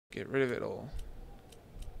Get rid of it all.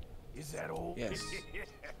 Is that all? Yes.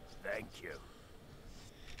 Thank you.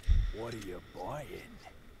 What are you buying?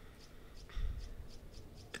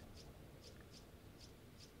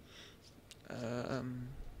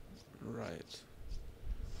 Right.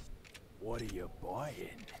 What are you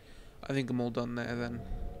buying? I think I'm all done there then.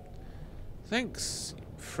 Thanks,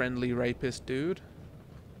 friendly rapist dude.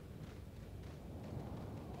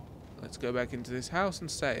 Let's go back into this house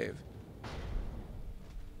and save.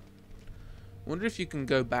 Wonder if you can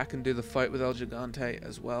go back and do the fight with El Gigante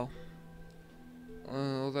as well.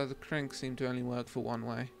 Although the cranks seem to only work for one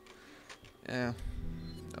way. Yeah.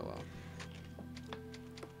 Oh well.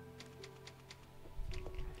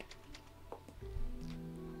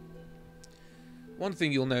 One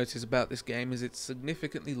thing you'll notice about this game is it's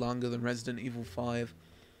significantly longer than Resident Evil 5.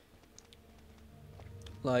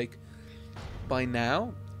 Like, by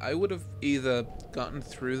now, I would have either gotten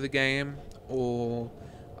through the game or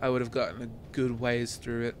I would have gotten a good ways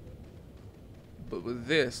through it. But with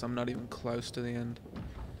this, I'm not even close to the end.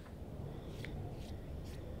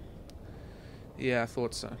 Yeah, I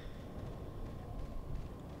thought so.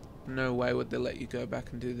 No way would they let you go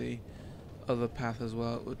back and do the other path as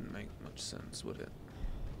well. It wouldn't make much sense, would it?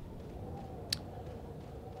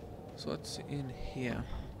 So what's in here?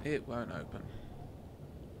 It won't open.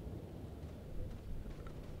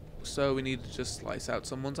 So we need to just slice out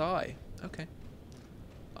someone's eye. Okay.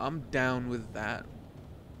 I'm down with that.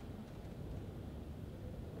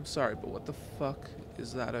 I'm sorry, but what the fuck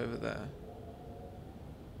is that over there?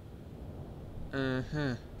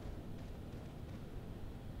 Uh-huh.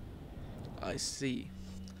 I see.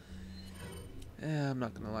 I'm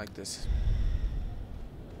not gonna like this.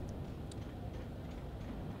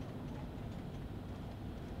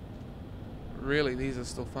 Really, these are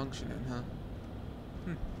still functioning, huh?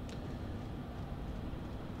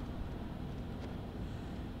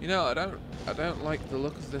 You know, I don't like the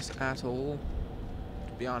look of this at all,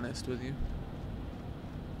 to be honest with you.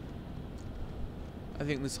 I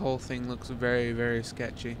think this whole thing looks very, very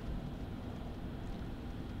sketchy.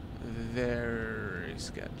 Very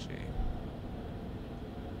sketchy.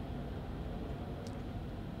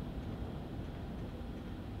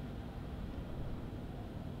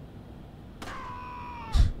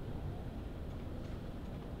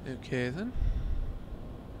 Okay then.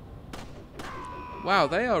 Wow,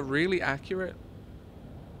 they are really accurate.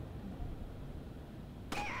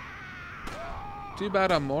 Too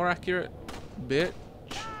bad I'm more accurate, bitch.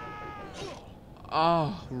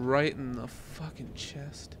 Oh, right in the fucking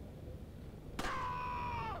chest.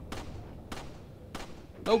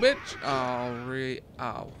 No, bitch. Oh, really?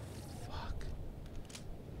 Oh, fuck.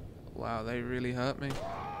 Wow, they really hurt me.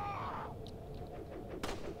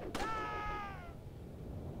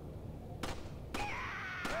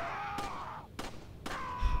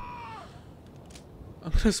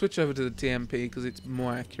 I'm gonna switch over to the TMP because it's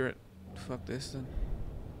more accurate. Fuck this then.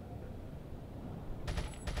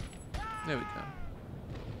 There we go.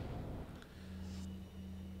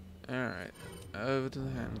 Alright, over to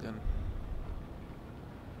the handgun.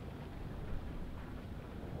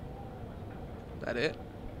 That it?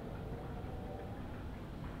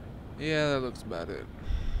 Yeah, that looks about it.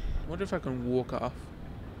 Wonder if I can walk off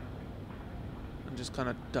and just kind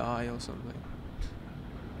of die or something.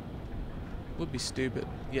 Would be stupid,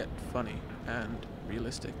 yet funny and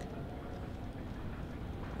realistic.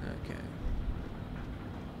 Okay.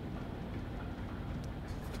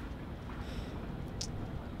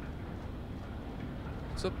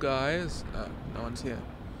 What's up, guys? Oh, no one's here.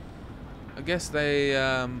 I guess they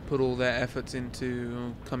put all their efforts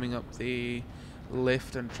into coming up the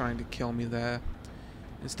lift and trying to kill me there,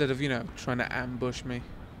 instead of, you know, trying to ambush me.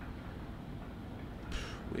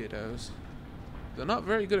 Weirdos. They're not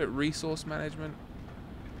very good at resource management.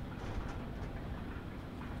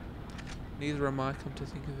 Neither am I, come to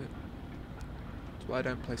think of it. That's why I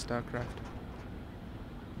don't play StarCraft.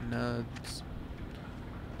 Nerds.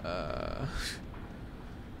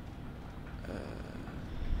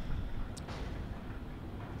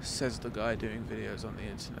 Says the guy doing videos on the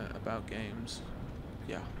internet about games.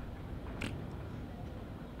 Yeah.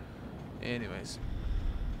 Anyways.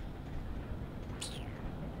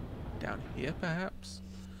 Down here, perhaps?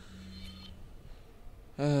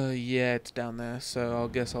 Yeah, it's down there, so I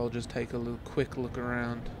guess I'll just take a little quick look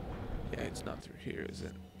around. Yeah, it's not through here, is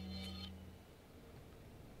it?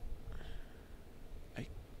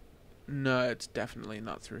 No, it's definitely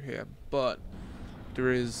not through here, but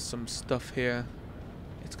there is some stuff here.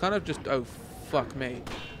 It's kind of just... oh, fuck me.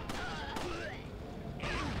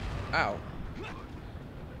 Ow.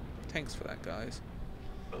 Thanks for that, guys.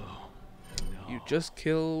 Oh, no. You just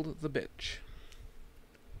killed the bitch.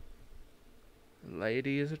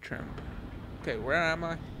 lady is a tramp. Okay, where am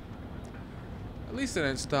I? At least they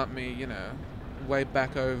don't start me, you know, way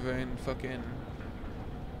back over in fucking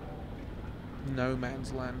no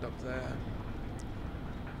man's land up there.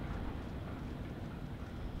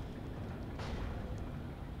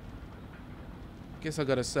 Guess I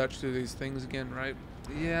gotta search through these things again, right?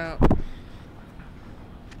 Yeah.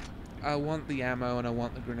 I want the ammo and I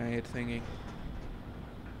want the grenade thingy.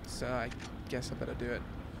 So I guess I better do it.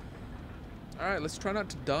 Alright, let's try not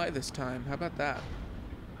to die this time. How about that?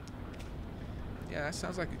 Yeah, that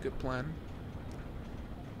sounds like a good plan.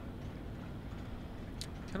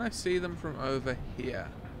 Can I see them from over here?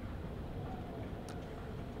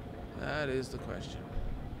 That is the question.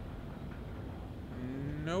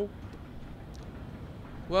 Nope.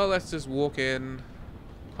 Well, let's just walk in.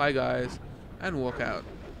 Hi guys. And walk out.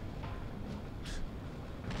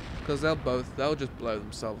 Because they'll just blow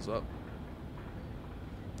themselves up.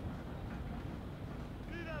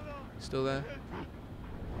 Still there?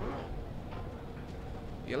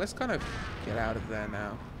 Yeah, let's kind of get out of there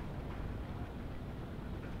now.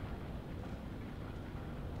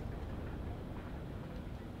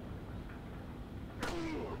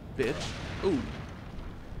 Bitch. Ooh.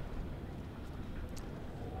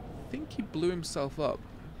 I think he blew himself up.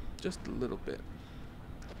 Just a little bit.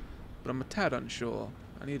 But I'm a tad unsure.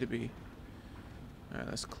 I need to be... Alright,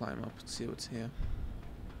 let's climb up and see what's here.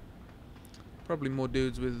 Probably more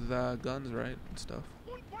dudes with guns, right? And stuff.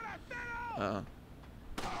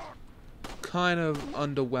 Kind of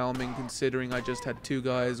underwhelming considering I just had two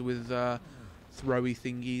guys with throwy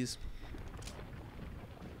thingies.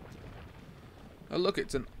 Oh look,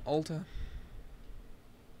 it's an altar.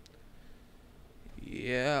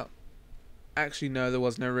 Yeah. Actually no, there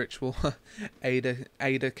was no ritual.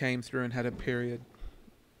 Ada came through and had a period.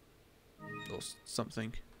 Or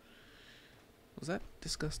something. Was that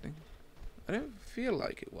disgusting? I don't feel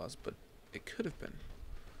like it was, but it could have been.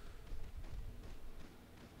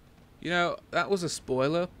 You know, that was a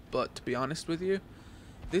spoiler, but to be honest with you,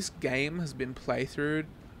 this game has been playthroughed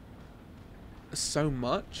so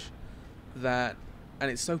much that,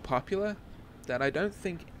 and it's so popular, that I don't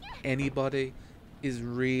think anybody is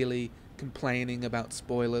really complaining about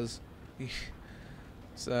spoilers.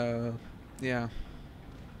 So, yeah.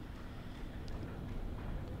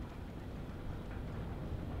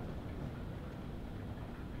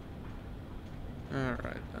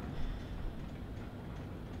 Alright then.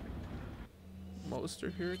 What was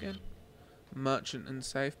through here again? Merchant and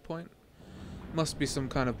save point? Must be some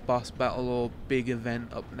kind of boss battle or big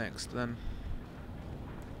event up next then.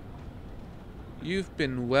 You've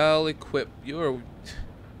been well equipped.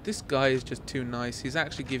 This guy is just too nice. He's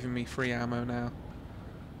actually giving me free ammo now.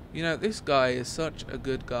 You know, this guy is such a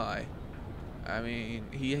good guy. I mean,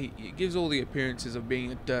 he gives all the appearances of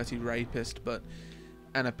being a dirty rapist,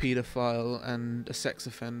 and a pedophile and a sex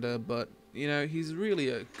offender, but you know, he's really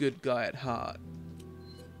a good guy at heart.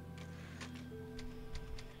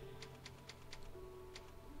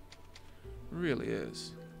 Really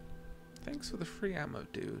is. Thanks for the free ammo,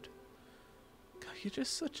 dude. God, you're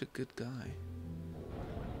just such a good guy.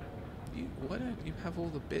 Why don't you have all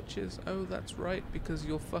the bitches? Oh, that's right, because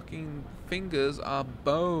your fucking fingers are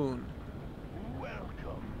bone.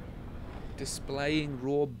 Welcome. Displaying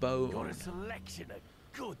raw bone. Got a selection of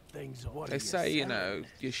good things. What They say, you know,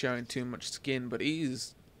 you're showing too much skin, but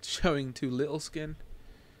he's showing too little skin.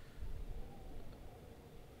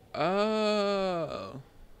 Oh.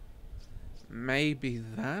 Maybe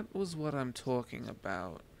that was what I'm talking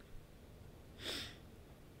about.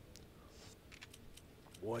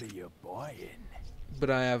 What are you buying? But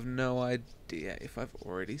I have no idea if I've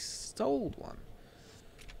already sold one.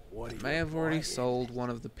 What are I may have already sold one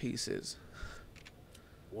of the pieces.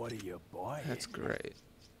 What are you buying? That's great.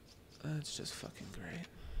 That's just fucking great.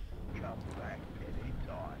 Come back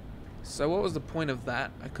anytime. So what was the point of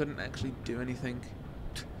that? I couldn't actually do anything.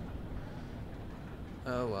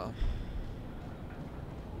 Oh well.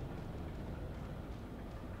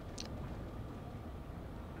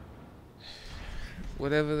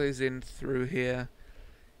 Whatever is in through here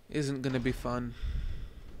isn't going to be fun.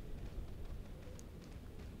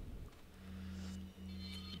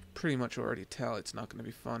 Pretty much already tell it's not going to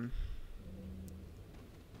be fun.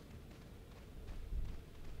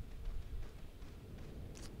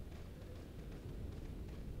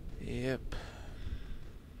 Yep.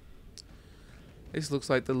 This looks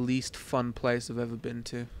like the least fun place I've ever been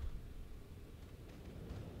to.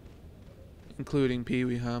 Including Pee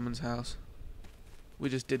Wee Herman's house. We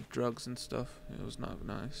just did drugs and stuff. It was not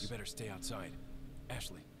nice. You better stay outside.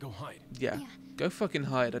 Ashley, go hide. Yeah. Go fucking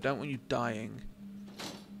hide. I don't want you dying.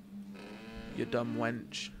 You dumb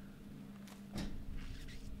wench.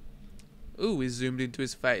 Ooh, we zoomed into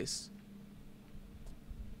his face.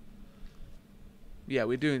 Yeah,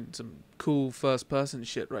 we're doing some cool first-person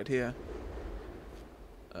shit right here.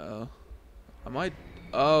 Am I...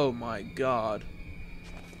 Oh my god.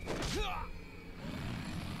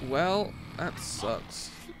 Well, that sucks.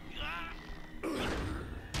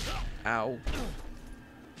 Ow.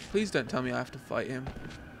 Please don't tell me I have to fight him.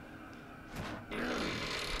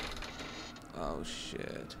 Oh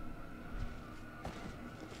shit.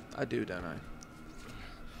 I do, don't I?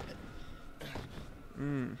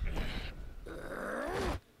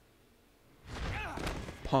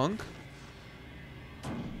 Punk?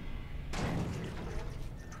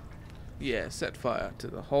 Yeah, set fire to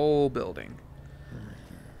the whole building.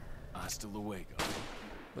 Hasta luego.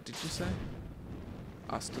 What did you say?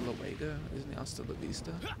 Hasta luego? Isn't it hasta la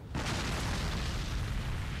vista?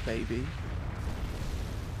 Baby.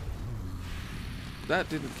 That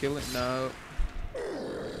didn't kill it, no.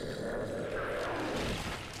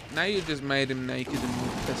 Now you just made him naked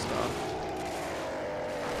and pissed off.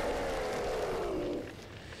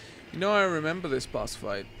 You know, I remember this boss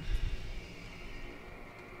fight.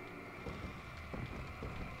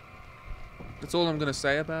 That's all I'm gonna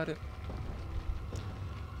say about it.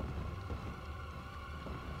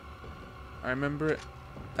 I remember it.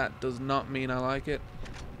 That does not mean I like it.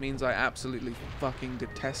 It means I absolutely fucking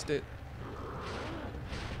detest it.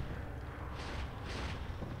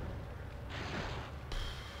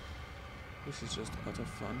 This is just utter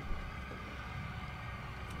fun.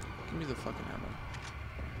 Give me the fucking ammo.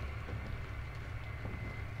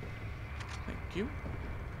 Thank you.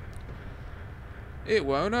 It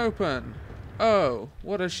won't open. Oh,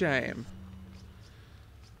 what a shame.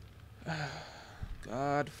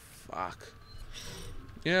 God, fuck.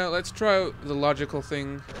 Yeah, let's try the logical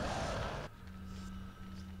thing.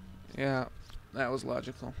 Yeah, that was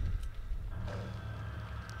logical.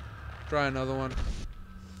 Try another one.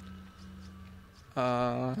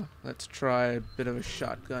 Let's try a bit of a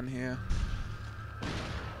shotgun here.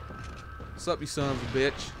 What's up, you son of a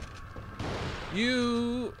bitch?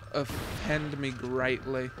 You offend me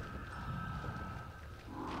greatly.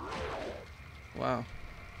 Wow.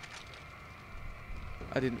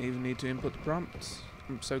 I didn't even need to input the prompts.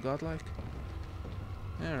 I'm so godlike.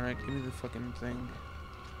 Alright, give me the fucking thing.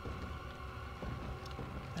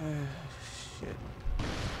 Shit.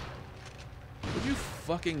 Would you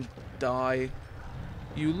fucking die?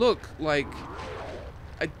 You look like...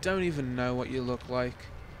 I don't even know what you look like.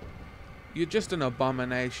 You're just an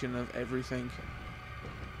abomination of everything.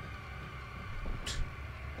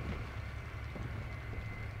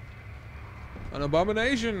 An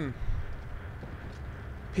abomination!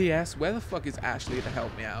 P.S. Where the fuck is Ashley to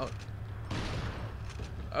help me out?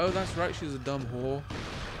 Oh, that's right, she's a dumb whore.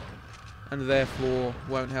 And therefore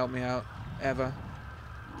won't help me out. Ever.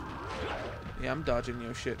 Yeah, I'm dodging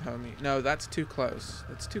your shit, homie. No, that's too close.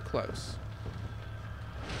 That's too close.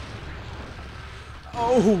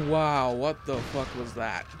 Oh, wow. What the fuck was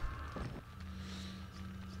that?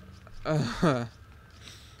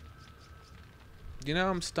 You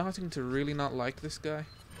know, I'm starting to really not like this guy.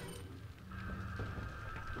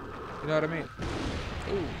 You know what I mean?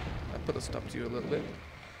 Ooh, that put a stop to you a little bit.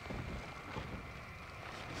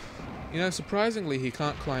 You know, surprisingly, he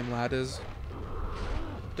can't climb ladders.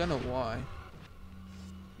 Don't know why.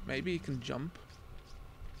 Maybe he can jump?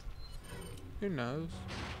 Who knows?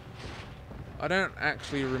 I don't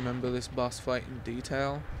actually remember this boss fight in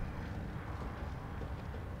detail.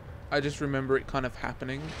 I just remember it kind of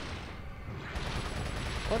happening.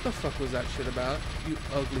 What the fuck was that shit about? You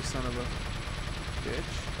ugly son of a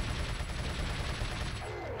bitch.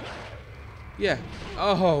 Yeah.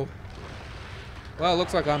 Oh. Well,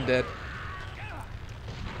 looks like I'm dead.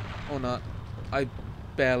 Or not. I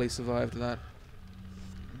barely survived that.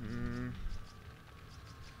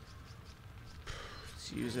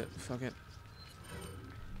 Let's use it. Fuck it.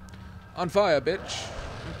 On fire, bitch.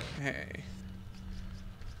 Okay.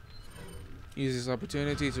 Use this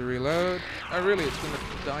opportunity to reload. Oh, really? It's gonna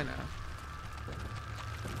die now.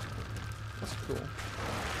 That's cool.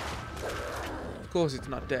 Of course it's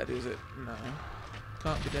not dead, is it? No.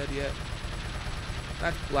 Can't be dead yet.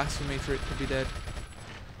 That's blasphemy for it to be dead.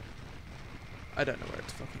 I don't know where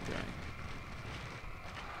it's fucking going.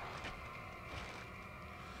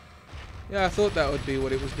 Yeah, I thought that would be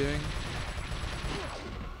what it was doing.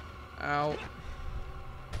 Ow.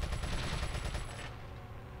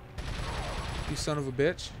 You son of a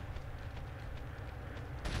bitch.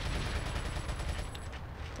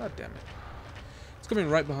 God damn it. It's coming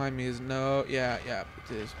right behind me, is no. Yeah,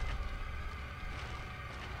 it is.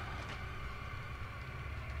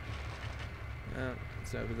 No,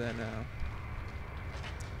 it's over there now.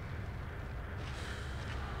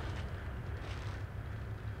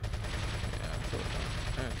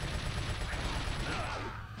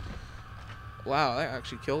 Wow, that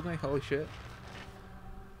actually killed me. Holy shit.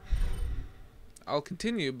 I'll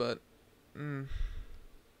continue, but...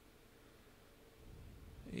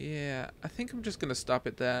 yeah, I think I'm just going to stop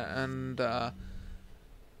it there and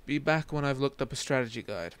be back when I've looked up a strategy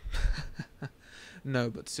guide. No,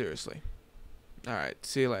 but seriously. Alright,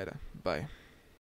 see you later. Bye.